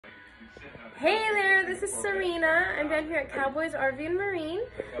Hey there, this is Cerena. I'm down here at Cowboys RV and Marine.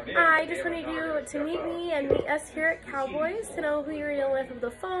 I just wanted you to meet me and meet us here at Cowboys to know who you're dealing with over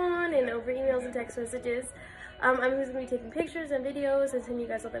the phone and over emails and text messages. I'm who's going to be taking pictures and videos and sending you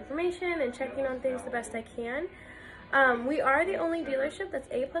guys all the information and checking on things the best I can. We are the only dealership that's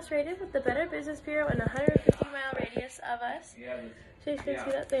A+ rated with the Better Business Bureau and a 150-mile radius of us. So you can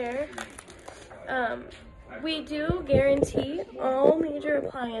see that there. We do guarantee all major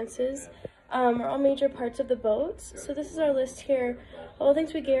appliances or all major parts of the boats. So this is our list here, all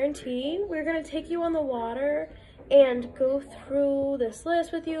things we guarantee. We're going to take you on the water and go through this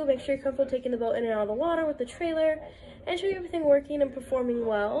list with you, make sure you're comfortable taking the boat in and out of the water with the trailer, and show you everything working and performing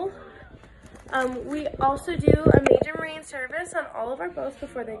well. We also do a major marine service on all of our boats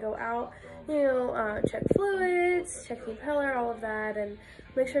before they go out. You know, check fluids, check the impeller, all of that, and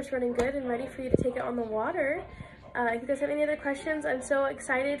make sure it's running good and ready for you to take it on the water. If you guys have any other questions, I'm so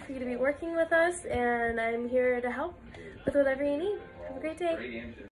excited for you to be working with us, and I'm here to help with whatever you need. Have a great day.